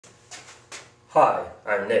Hi,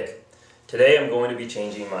 I'm Nick. Today I'm going to be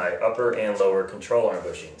changing my upper and lower control arm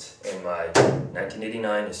bushings in my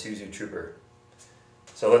 1989 Isuzu Trooper.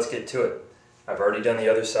 So let's get to it. I've already done the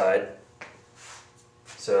other side,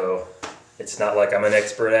 so it's not like I'm an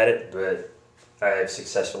expert at it, but I have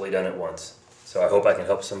successfully done it once. So I hope I can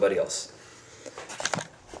help somebody else.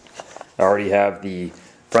 I already have the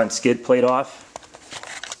front skid plate off,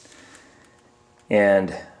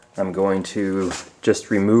 and I'm going to just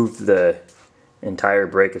remove the entire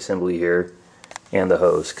brake assembly here and the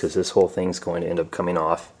hose, because this whole thing's going to end up coming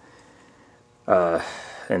off.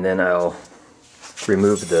 And then I'll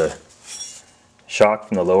remove the shock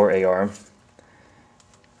from the lower A-arm,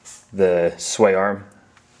 the sway arm,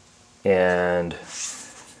 and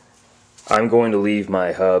I'm going to leave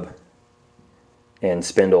my hub and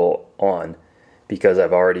spindle on because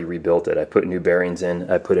I've already rebuilt it. I put new bearings in,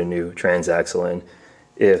 I put a new transaxle in.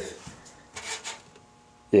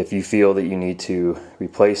 If you feel that you need to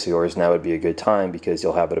replace yours, now would be a good time because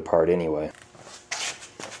you'll have it apart anyway.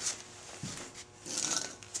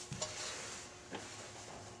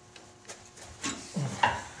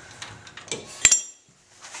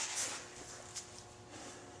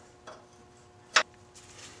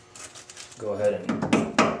 Go ahead and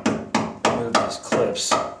remove these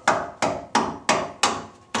clips.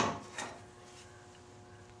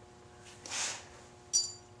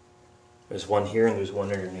 There's one here and there's one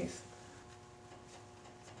underneath.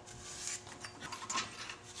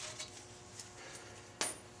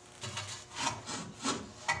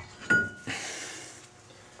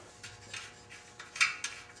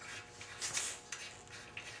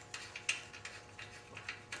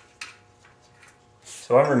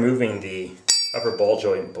 So I'm removing the upper ball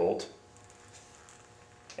joint bolt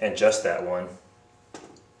and just that one,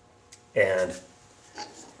 and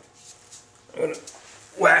I'm going to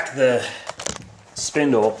whack the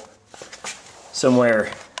spindle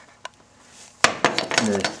somewhere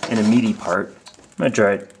in a meaty part. I'm going to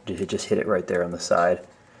try to just hit it right there on the side.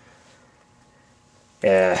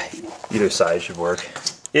 Either side should work.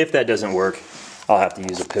 If that doesn't work, I'll have to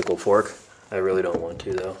use a pickle fork. I really don't want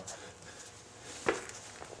to though.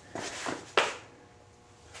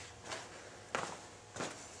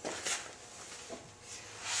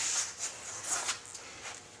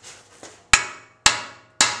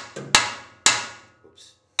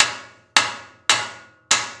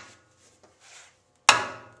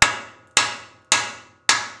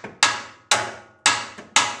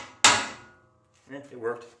 It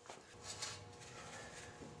worked.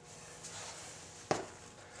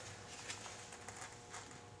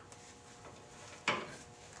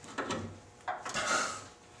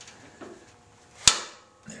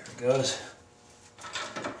 There it goes.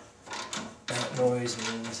 That noise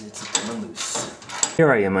means it's coming loose.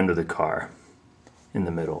 Here I am under the car, in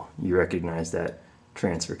the middle. You recognize that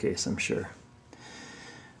transfer case, I'm sure.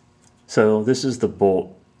 So this is the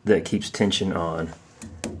bolt that keeps tension on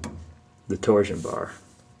the torsion bar.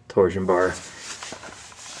 Torsion bar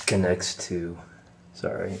connects to,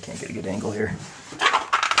 sorry, I can't get a good angle here.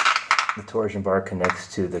 The torsion bar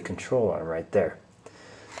connects to the control arm right there.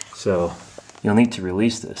 So you'll need to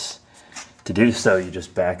release this. To do so, you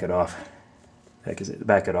just back it off.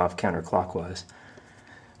 Back it off counterclockwise,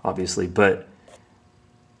 obviously. But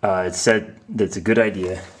it said that it's a good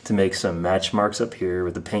idea to make some match marks up here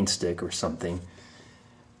with a paint stick or something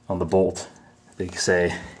on the bolt, they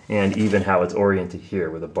say, and even how it's oriented here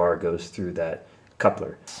where the bar goes through that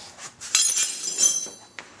coupler.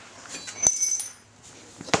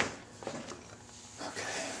 Okay.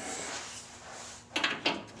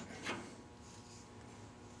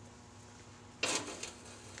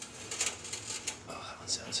 Oh, that one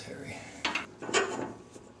sounds hairy.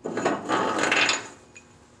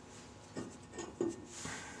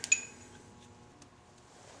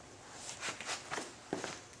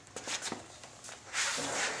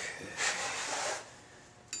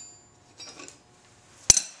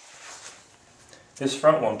 This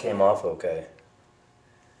front one came off okay.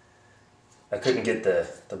 I couldn't get the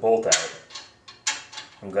bolt out.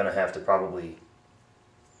 I'm gonna have to probably,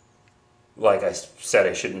 like I said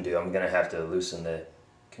I shouldn't do, I'm gonna have to loosen the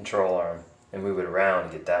control arm and move it around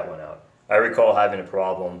and get that one out. I recall having a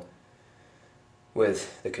problem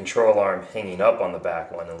with the control arm hanging up on the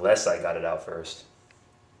back one unless I got it out first.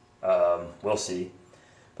 We'll see.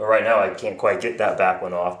 But right now I can't quite get that back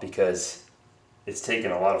one off because it's taking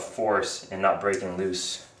a lot of force and not breaking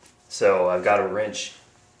loose. So I've got a wrench,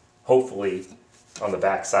 hopefully, on the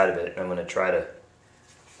back side of it, and I'm going to try to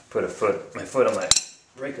put my foot on my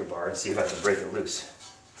breaker bar and see if I can break it loose.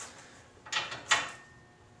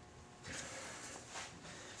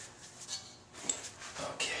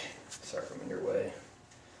 Okay, Sorry if I'm in your way.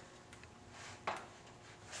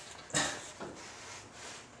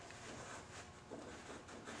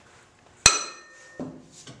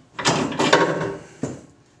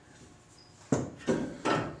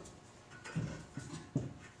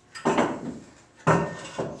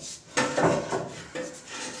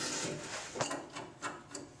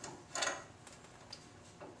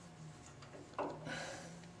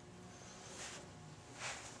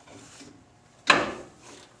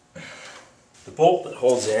 The bolt that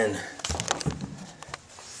holds in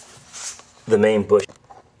the main bush,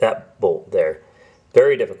 that bolt there,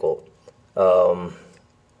 very difficult.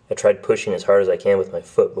 I tried pushing as hard as I can with my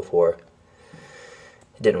foot before.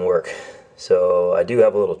 It didn't work. So I do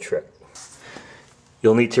have a little trick.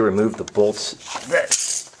 You'll need to remove the bolts that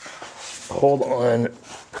hold on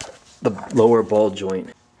the lower ball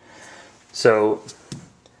joint. So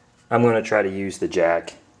I'm going to try to use the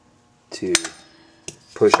jack to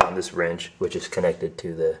push on this wrench, which is connected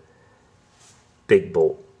to the big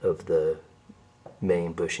bolt of the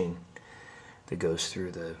main bushing that goes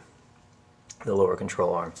through the lower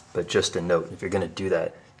control arm. But just a note, if you're going to do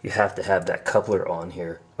that, you have to have that coupler on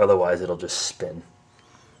here, otherwise it'll just spin.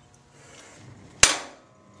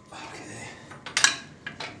 Okay.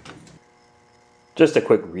 Just a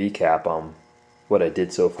quick recap on what I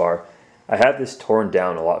did so far. I had this torn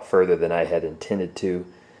down a lot further than I had intended to,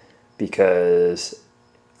 because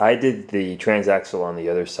I did the transaxle on the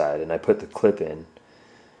other side and I put the clip in,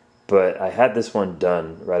 but I had this one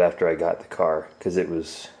done right after I got the car because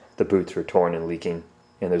the boots were torn and leaking,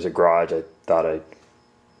 and there's a garage I thought I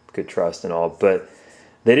could trust and all, but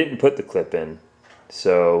they didn't put the clip in.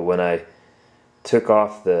 So when I took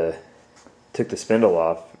the spindle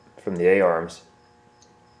off from the A-arms,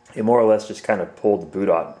 it more or less just kind of pulled the boot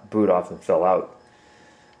off and fell out.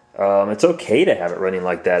 It's okay to have it running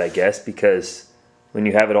like that, I guess, because when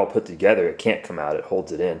you have it all put together, it can't come out, it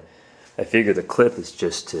holds it in. I figure the clip is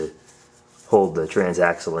just to hold the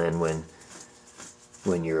transaxle in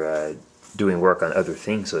when you're doing work on other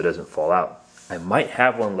things so it doesn't fall out. I might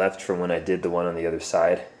have one left from when I did the one on the other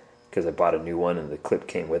side, because I bought a new one and the clip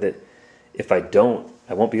came with it. If I don't,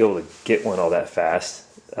 I won't be able to get one all that fast,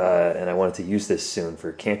 and I wanted to use this soon for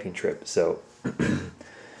a camping trip, so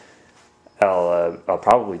I'll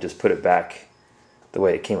probably just put it back the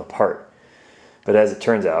way it came apart. But as it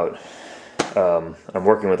turns out, I'm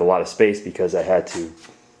working with a lot of space because I had to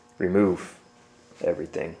remove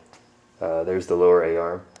everything. There's the lower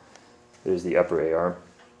A-arm. There's the upper A-arm.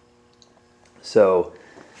 So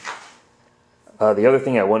the other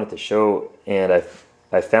thing I wanted to show, and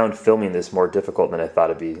I found filming this more difficult than I thought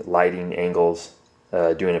it'd be, lighting, angles,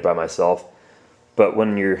 doing it by myself. But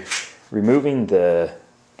when you're removing the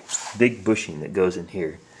big bushing that goes in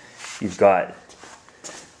here, you've got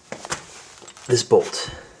this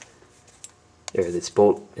bolt. There, this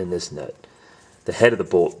bolt and this nut. The head of the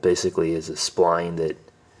bolt basically is a spline that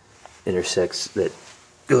intersects, that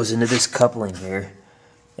goes into this coupling here,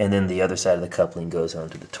 and then the other side of the coupling goes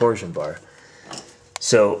onto the torsion bar.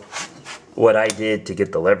 So what I did to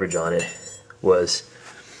get the leverage on it was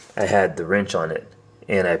I had the wrench on it,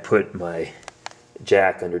 and I put my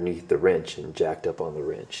jack underneath the wrench and jacked up on the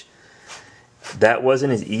wrench. That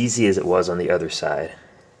wasn't as easy as it was on the other side,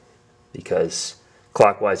 because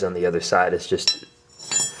clockwise on the other side is just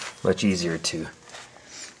much easier to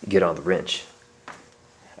get on the wrench.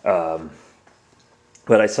 But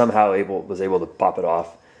I somehow was able to pop it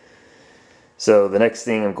off. So the next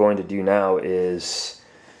thing I'm going to do now is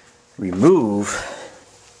remove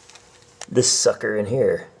this sucker in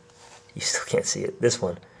here. You still can't see it. This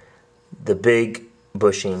one. The big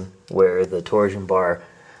bushing where the torsion bar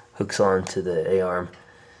hooks onto the A-arm.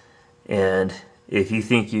 And if you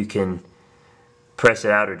think you can press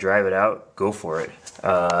it out or drive it out, go for it.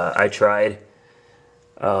 I tried.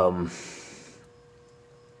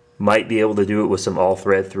 Might be able to do it with some all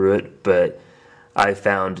thread through it, but I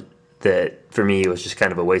found that for me it was just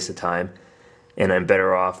kind of a waste of time, and I'm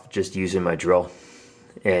better off just using my drill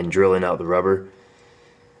and drilling out the rubber,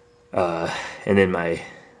 and then my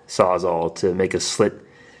Sawzall to make a slit.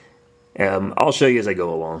 I'll show you as I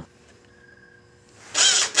go along.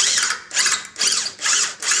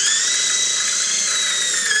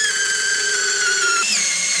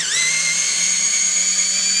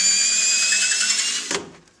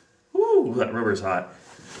 Ooh, that rubber's hot.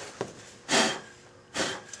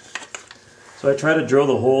 So I try to drill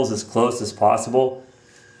the holes as close as possible,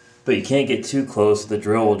 but you can't get too close. The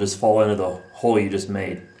drill will just fall into the hole you just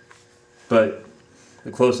made. But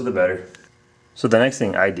the closer the better. So the next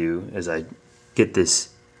thing I do is I get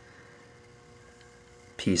this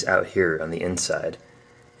piece out here on the inside,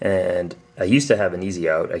 And I used to have an easy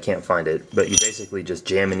out. I can't find it, but you basically just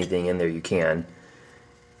jam anything in there you can,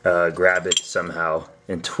 grab it somehow,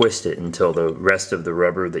 and twist it until the rest of the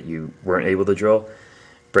rubber that you weren't able to drill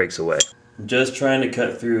breaks away. I'm just trying to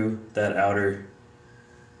cut through that outer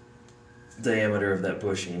diameter of that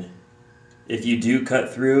bushing. If you do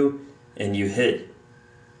cut through and you hit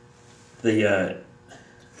the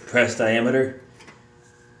press diameter,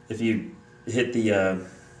 if you hit the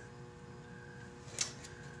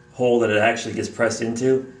hole that it actually gets pressed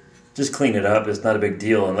into, just clean it up. It's not a big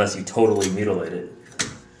deal unless you totally mutilate it.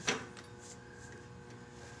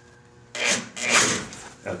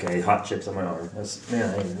 Okay, hot chips on my arm.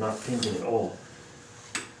 Man, I am not thinking at all.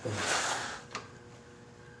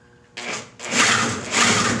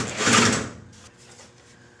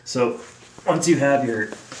 So once you have your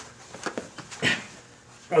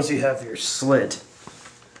slit,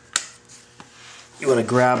 you want to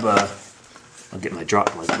grab a, I'll get my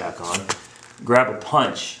drop light back on, grab a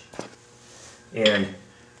punch, and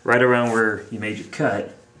right around where you made your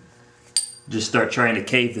cut, just start trying to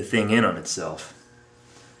cave the thing in on itself.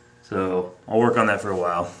 So I'll work on that for a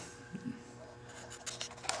while.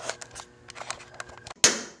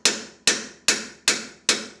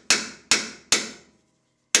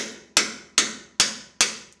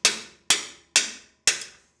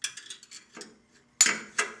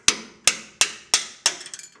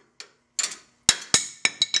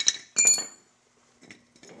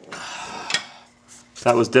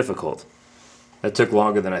 That was difficult. That took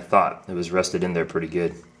longer than I thought. It was rested in there pretty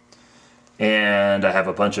good. And I have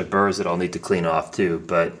a bunch of burrs that I'll need to clean off too,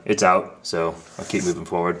 but it's out, so I'll keep moving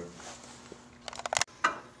forward.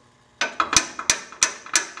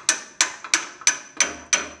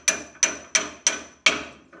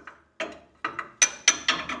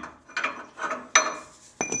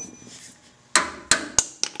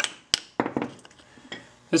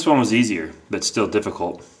 This one was easier, but still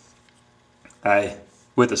difficult.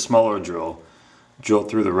 With a smaller drill, drilled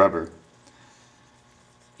through the rubber,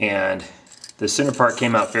 and the center part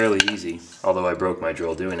came out fairly easy, although I broke my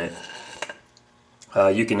drill doing it.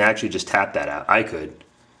 You can actually just tap that out. I could.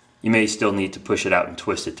 You may still need to push it out and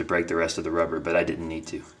twist it to break the rest of the rubber, but I didn't need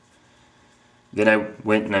to. Then I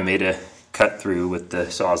went and I made a cut through with the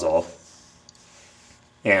Sawzall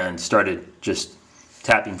and started just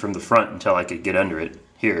tapping from the front until I could get under it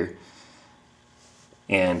here,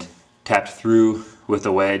 and tapped through with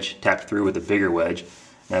a wedge, tapped through with a bigger wedge,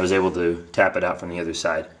 and I was able to tap it out from the other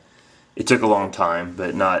side. It took a long time,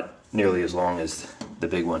 but not nearly as long as the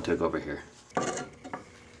big one took over here.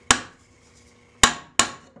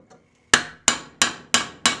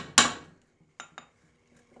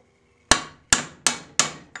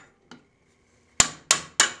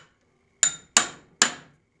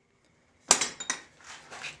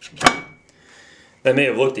 That may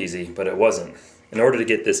have looked easy, but it wasn't. In order to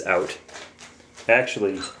get this out, I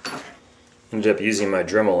actually ended up using my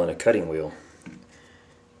Dremel and a cutting wheel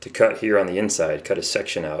to cut here on the inside, cut a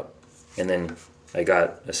section out, and then I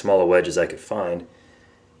got as small a wedge as I could find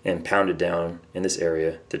and pounded down in this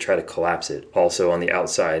area to try to collapse it. Also on the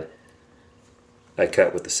outside, I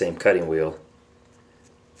cut with the same cutting wheel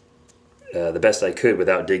the best I could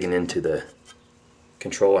without digging into the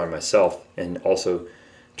control arm myself, and also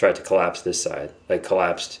tried to collapse this side. I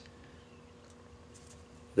collapsed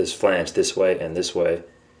this flange this way and this way,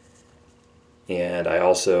 and I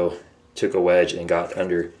also took a wedge and got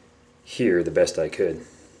under here the best I could.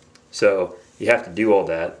 So you have to do all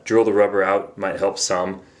that. Drill the rubber out might help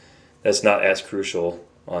some. That's not as crucial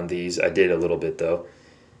on these. I did a little bit though,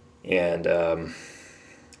 and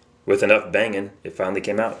with enough banging it finally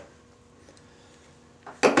came out.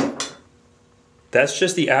 That's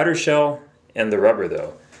just the outer shell and the rubber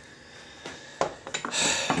though.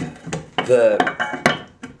 The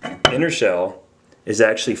inner shell is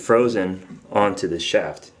actually frozen onto this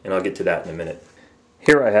shaft, and I'll get to that in a minute.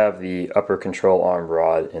 Here I have the upper control arm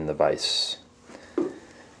rod in the vise.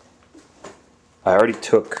 I already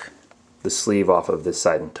took the sleeve off of this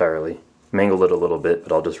side entirely, mangled it a little bit,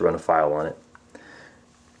 but I'll just run a file on it.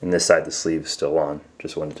 And this side the sleeve is still on.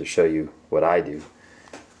 Just wanted to show you what I do.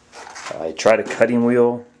 I tried a cutting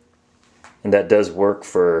wheel, and that does work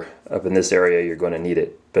for up in this area. You're going to need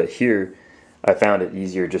it, but here I found it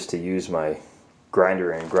easier just to use my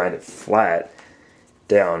grinder and grind it flat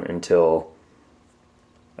down until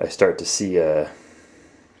I start to see the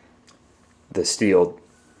steel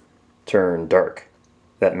turn dark.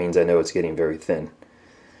 That means I know it's getting very thin.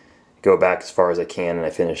 Go back as far as I can, and I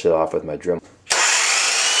finish it off with my Dremel.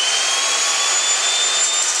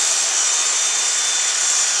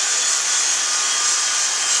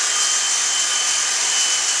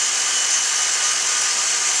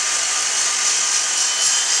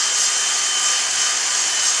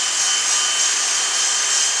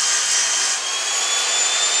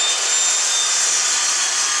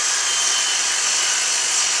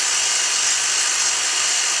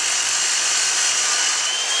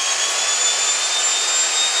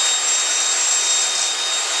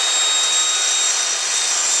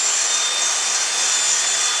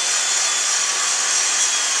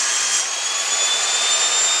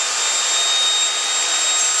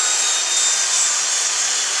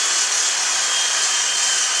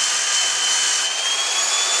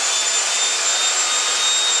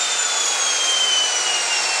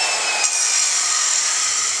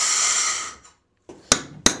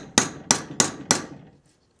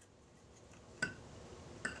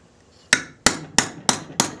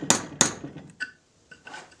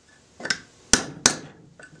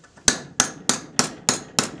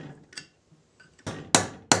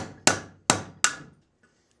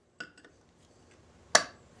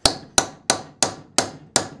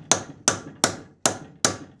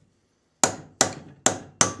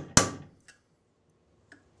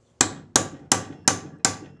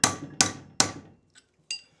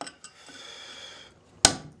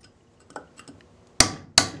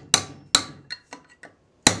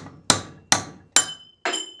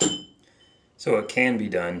 So what can be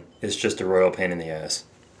done is just a royal pain in the ass.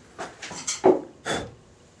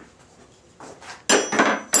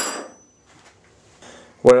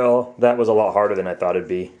 Well, that was a lot harder than I thought it'd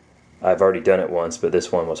be. I've already done it once, but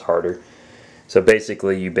this one was harder. So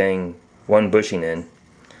basically you bang one bushing in,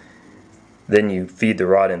 then you feed the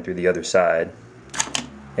rod in through the other side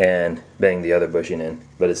and bang the other bushing in.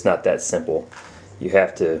 But it's not that simple. You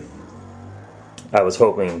have to, I was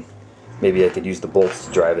hoping maybe I could use the bolts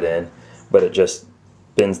to drive it in, but it just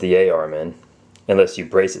bends the A-arm in, unless you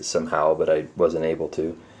brace it somehow, but I wasn't able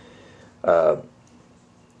to.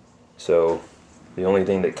 So the only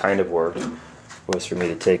thing that kind of worked was for me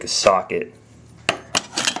to take a socket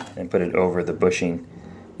and put it over the bushing,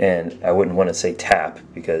 and I wouldn't want to say tap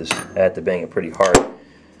because I had to bang it pretty hard,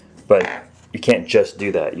 but you can't just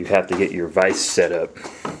do that. You have to get your vise set up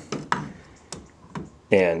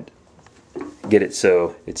and get it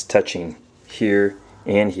so it's touching here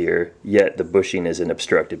and here, yet the bushing isn't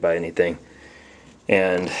obstructed by anything.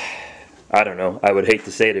 And I don't know, I would hate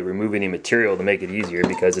to say to remove any material to make it easier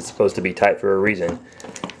because it's supposed to be tight for a reason,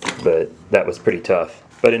 but that was pretty tough.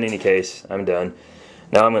 But in any case, I'm done.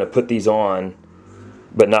 Now I'm going to put these on,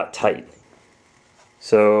 but not tight.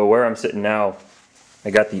 So where I'm sitting now, I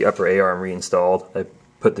got the upper A-arm reinstalled. I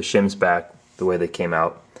put the shims back the way they came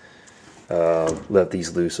out. Left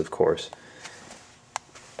these loose, of course.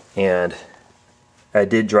 And I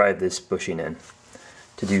did drive this bushing in.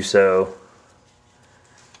 To do so,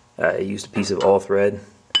 I used a piece of all thread.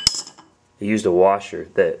 I used a washer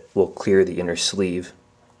that will clear the inner sleeve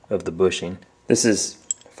of the bushing. This is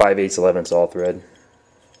 5/8 all thread.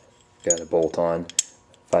 Got a bolt on,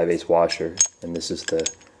 5/8 washer, and this is the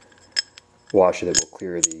washer that will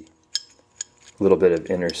clear the little bit of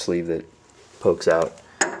inner sleeve that pokes out.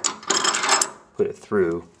 Put it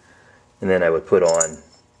through, and then I would put on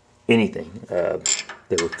anything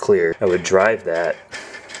that would clear. I would drive that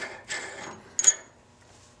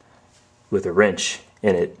with a wrench,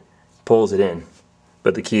 and it pulls it in.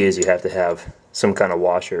 But the key is you have to have some kind of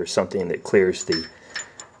washer or something that clears the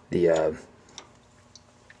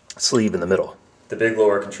sleeve in the middle. The big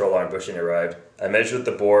lower control arm bushing arrived. I measured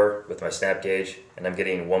the bore with my snap gauge, and I'm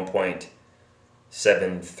getting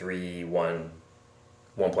 1.731,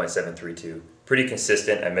 1.732. Pretty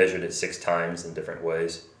consistent. I measured it 6 times in different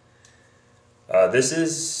ways. This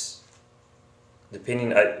is,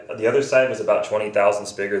 the other side was about 20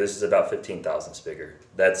 thousandths bigger. This is about 15 thousandths bigger.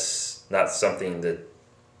 That's not something that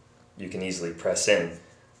you can easily press in.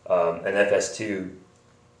 An FS2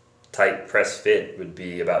 tight press fit would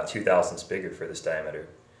be about 2 thousandths bigger for this diameter.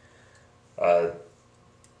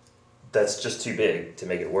 That's just too big to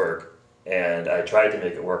make it work, and I tried to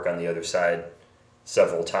make it work on the other side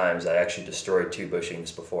several times. I actually destroyed 2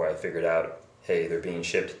 bushings before I figured out, hey, they're being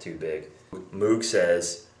shipped too big. Moog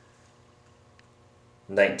says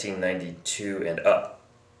 1992 and up,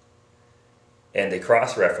 and they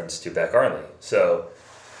cross-reference to Beck Arnley. So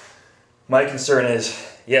my concern is,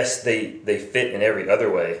 yes, they fit in every other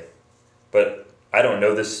way, but I don't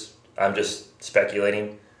know this, I'm just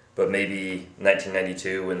speculating, but maybe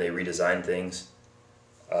 1992 when they redesigned things,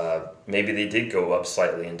 maybe they did go up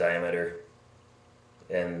slightly in diameter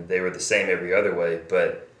and they were the same every other way,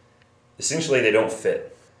 but essentially they don't fit.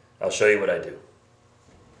 I'll show you what I do.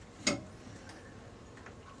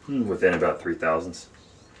 Within about 3 thousandths.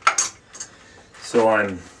 So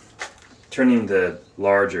I'm turning the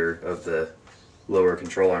larger of the lower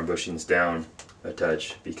control arm bushings down a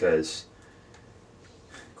touch because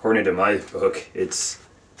according to my book it's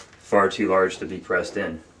far too large to be pressed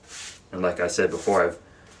in. And like I said before, I've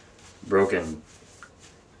broken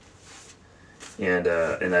and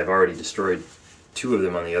I've already destroyed 2 of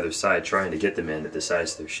them on the other side trying to get them in at the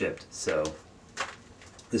size they're shipped. So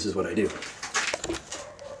this is what I do.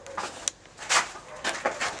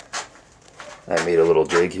 I made a little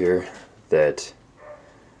jig here that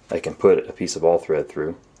I can put a piece of all thread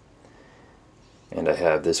through, and I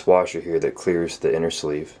have this washer here that clears the inner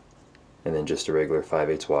sleeve, and then just a regular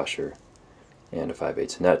 5/8 washer and a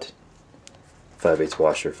 5/8 nut. 5/8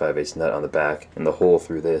 washer, 5/8 nut on the back, and the hole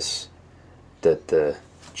through this that the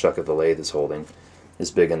chuck of the lathe is holding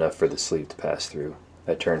is big enough for the sleeve to pass through.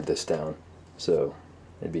 I turned this down so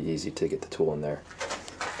it'd be easy to get the tool in there.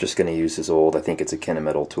 Just going to use this old, I think it's a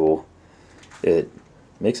Kennametal tool. It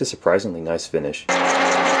makes a surprisingly nice finish.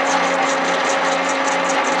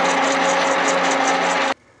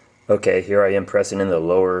 Okay, here I am pressing in the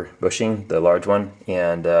lower bushing, the large one,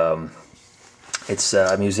 and I'm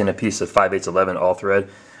using a piece of 5/8 all thread.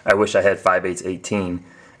 I wish I had 5/8 18.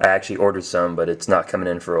 I actually ordered some, but it's not coming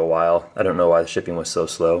in for a while. I don't know why the shipping was so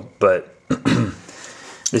slow, but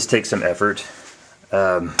this takes some effort.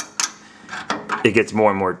 it gets more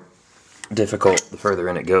and more difficult the further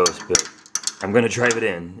in it goes, but I'm gonna drive it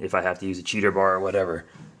in if I have to use a cheater bar or whatever.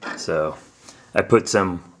 So I put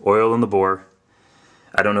some oil in the bore.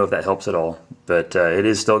 I don't know if that helps at all, but it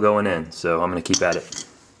is still going in, so I'm gonna keep at it.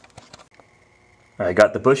 I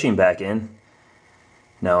got the bushing back in.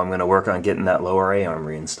 Now I'm gonna work on getting that lower A-arm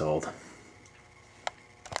reinstalled.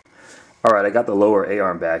 Alright, I got the lower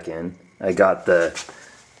A-arm back in. I got the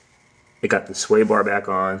sway bar back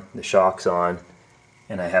on, the shocks on,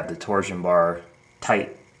 and I have the torsion bar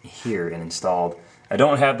tight here and installed. I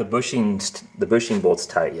don't have the bushing bolts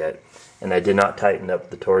tight yet, and I did not tighten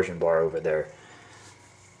up the torsion bar over there.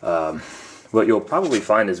 What you'll probably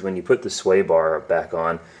find is when you put the sway bar back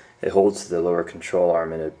on, it holds the lower control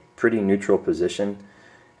arm in a pretty neutral position,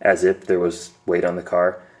 as if there was weight on the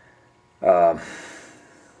car.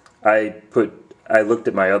 I looked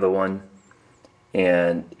at my other one,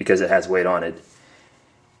 and because it has weight on it,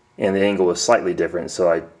 and the angle was slightly different,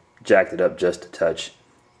 so I jacked it up just a touch.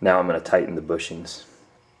 Now I'm going to tighten the bushings.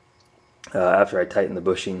 After I tighten the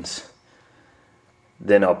bushings,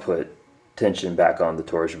 then I'll put tension back on the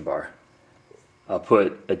torsion bar. I'll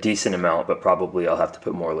put a decent amount, but probably I'll have to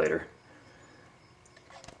put more later.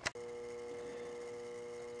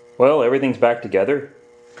 Well, everything's back together.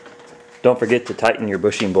 Don't forget to tighten your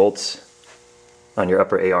bushing bolts on your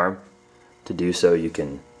upper A-arm. To do so, you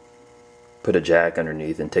can put a jack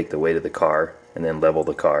underneath and take the weight of the car and then level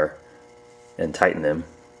the car and tighten them.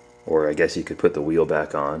 Or I guess you could put the wheel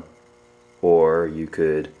back on. Or you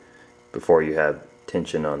could, before you have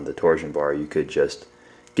tension on the torsion bar, you could just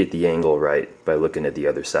get the angle right by looking at the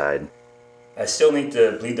other side. I still need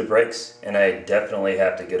to bleed the brakes, and I definitely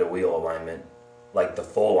have to get a wheel alignment, like the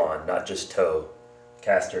full on, not just toe,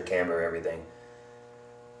 caster, camber, everything.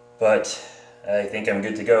 But I think I'm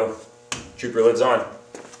good to go. Trooper lid's on.